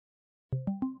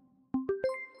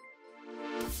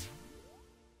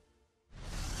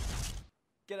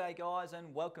G'day guys,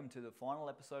 and welcome to the final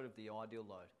episode of The Ideal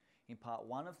Load. In part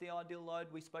 1 of The Ideal Load,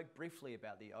 we spoke briefly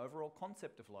about the overall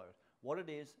concept of load, what it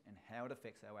is and how it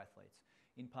affects our athletes.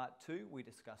 In part 2, we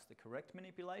discussed the correct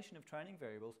manipulation of training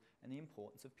variables and the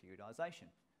importance of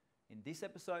periodization. In this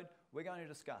episode, we're going to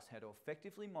discuss how to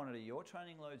effectively monitor your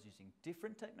training loads using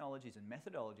different technologies and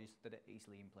methodologies that are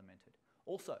easily implemented.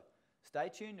 Also, stay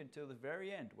tuned until the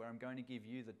very end, where I'm going to give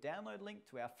you the download link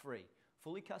to our free,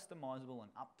 fully customizable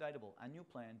and updatable annual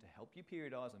plan to help you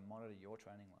periodize and monitor your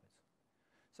training loads.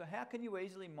 So how can you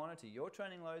easily monitor your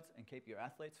training loads and keep your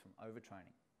athletes from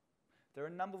overtraining? There are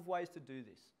a number of ways to do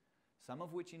this, some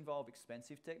of which involve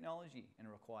expensive technology and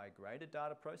require greater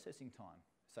data processing time,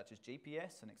 such as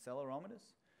GPS and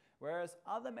accelerometers, whereas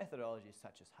other methodologies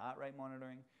such as heart rate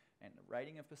monitoring and the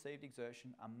rating of perceived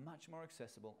exertion are much more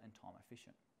accessible and time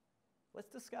efficient. Let's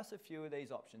discuss a few of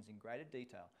these options in greater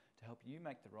detail to help you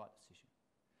make the right decision.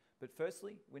 But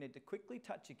firstly, we need to quickly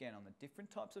touch again on the different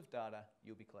types of data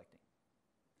you'll be collecting.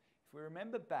 If we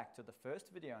remember back to the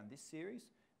first video in this series,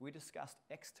 we discussed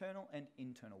external and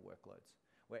internal workloads,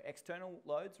 where external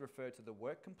loads refer to the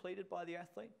work completed by the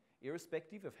athlete,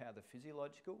 irrespective of how the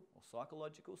physiological or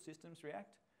psychological systems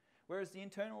react, whereas the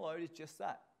internal load is just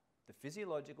that, the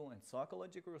physiological and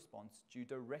psychological response due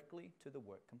directly to the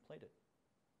work completed.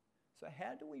 So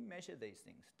how do we measure these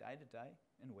things day to day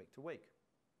and week to week?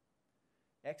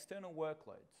 External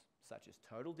workloads, such as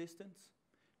total distance,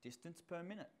 distance per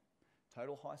minute,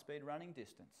 total high-speed running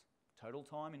distance, total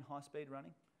time in high-speed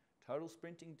running, total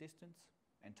sprinting distance,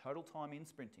 and total time in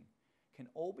sprinting, can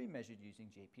all be measured using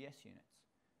GPS units.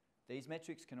 These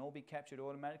metrics can all be captured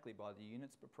automatically by the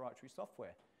unit's proprietary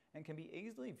software and can be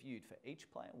easily viewed for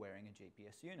each player wearing a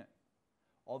GPS unit.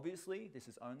 Obviously, this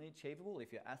is only achievable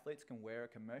if your athletes can wear a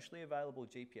commercially available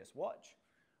GPS watch,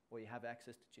 or you have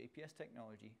access to GPS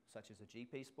technology such as a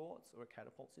GP Sports or a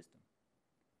Catapult system.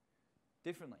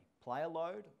 Differently, player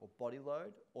load or body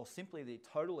load, or simply the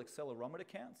total accelerometer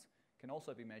counts, can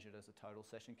also be measured as a total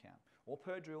session count, or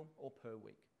per drill or per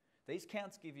week. These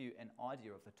counts give you an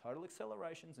idea of the total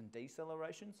accelerations and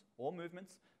decelerations or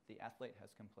movements the athlete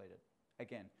has completed.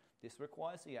 Again, this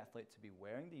requires the athlete to be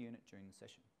wearing the unit during the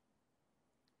session.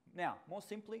 Now, more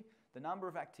simply, the number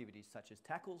of activities such as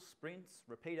tackles, sprints,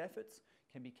 repeat efforts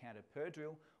can be counted per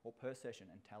drill or per session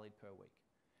and tallied per week.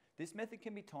 This method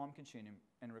can be time consuming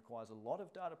and requires a lot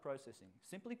of data processing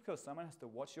simply because someone has to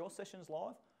watch your sessions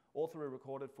live or through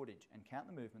recorded footage and count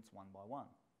the movements one by one.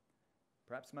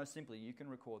 Perhaps most simply, you can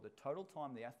record the total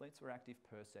time the athletes were active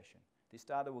per session. This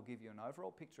data will give you an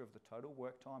overall picture of the total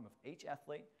work time of each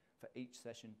athlete for each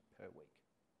session per week.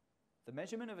 The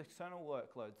measurement of external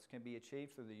workloads can be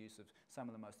achieved through the use of some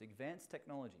of the most advanced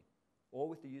technology, or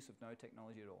with the use of no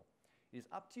technology at all. It is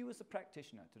up to you as a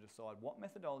practitioner to decide what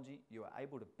methodology you are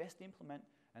able to best implement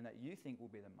and that you think will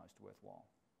be the most worthwhile.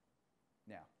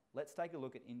 Now, let's take a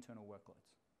look at internal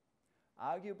workloads.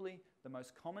 Arguably, the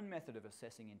most common method of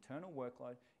assessing internal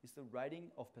workload is the rating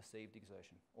of perceived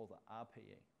exertion, or the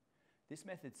RPE. This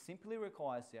method simply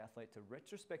requires the athlete to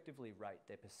retrospectively rate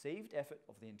their perceived effort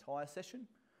of the entire session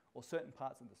or certain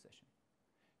parts of the session.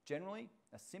 Generally,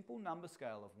 a simple number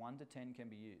scale of 1 to 10 can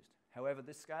be used. However,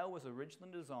 this scale was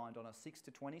originally designed on a 6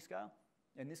 to 20 scale,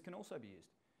 and this can also be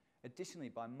used. Additionally,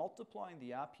 by multiplying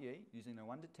the RPE using the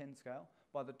 1 to 10 scale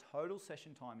by the total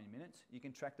session time in minutes, you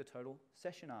can track the total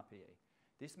session RPE.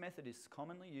 This method is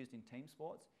commonly used in team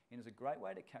sports and is a great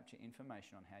way to capture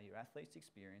information on how your athletes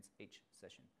experience each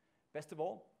session. Best of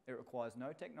all, it requires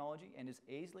no technology and is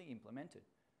easily implemented.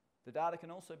 The data can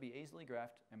also be easily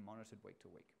graphed and monitored week to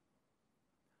week.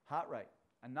 Heart rate,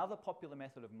 another popular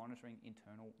method of monitoring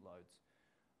internal loads.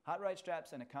 Heart rate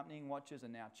straps and accompanying watches are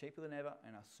now cheaper than ever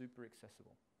and are super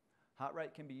accessible. Heart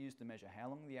rate can be used to measure how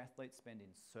long the athletes spend in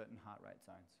certain heart rate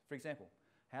zones. For example,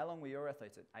 how long were your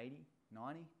athletes at 80,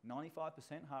 90,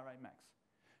 95% heart rate max?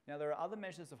 Now, there are other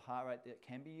measures of heart rate that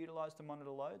can be utilised to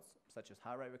monitor loads, such as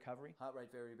heart rate recovery, heart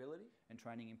rate variability, and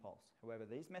training impulse. However,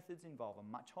 these methods involve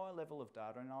a much higher level of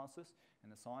data analysis,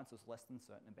 and the science is less than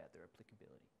certain about their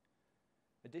applicability.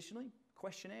 Additionally,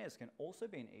 questionnaires can also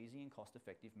be an easy and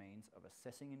cost-effective means of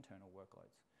assessing internal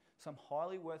workloads. Some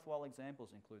highly worthwhile examples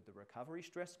include the Recovery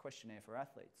Stress Questionnaire for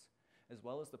athletes, as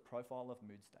well as the Profile of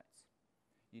Mood States.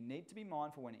 You need to be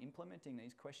mindful when implementing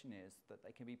these questionnaires that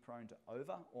they can be prone to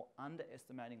over or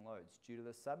underestimating loads due to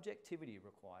the subjectivity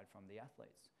required from the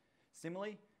athletes.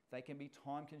 Similarly, they can be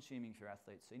time consuming for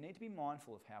athletes, so you need to be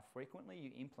mindful of how frequently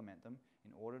you implement them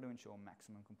in order to ensure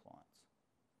maximum compliance.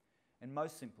 And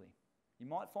most simply, you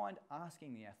might find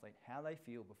asking the athlete how they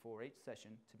feel before each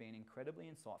session to be an incredibly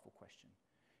insightful question.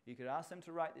 You could ask them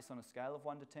to rate this on a scale of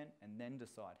 1 to 10 and then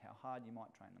decide how hard you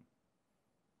might train them.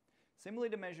 Similarly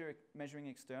to measuring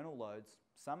external loads,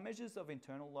 some measures of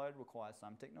internal load require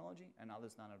some technology and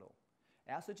others none at all.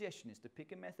 Our suggestion is to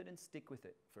pick a method and stick with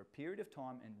it for a period of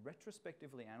time and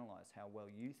retrospectively analyse how well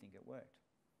you think it worked.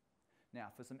 Now,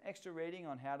 for some extra reading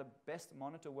on how to best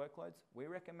monitor workloads, we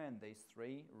recommend these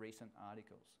 3 recent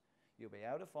articles. You'll be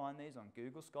able to find these on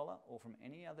Google Scholar or from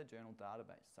any other journal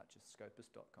database, such as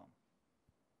scopus.com.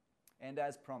 And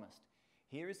as promised,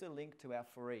 here is a link to our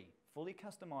free, fully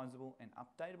customisable and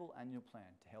updatable annual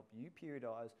plan to help you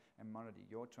periodise and monitor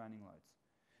your training loads.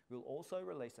 We'll also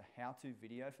release a how-to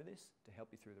video for this to help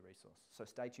you through the resource, so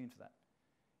stay tuned for that.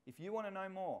 If you want to know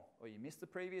more or you missed the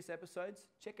previous episodes,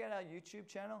 check out our YouTube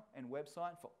channel and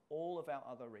website for all of our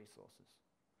other resources.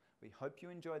 We hope you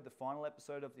enjoyed the final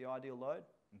episode of The Ideal Load,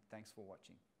 and thanks for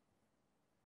watching.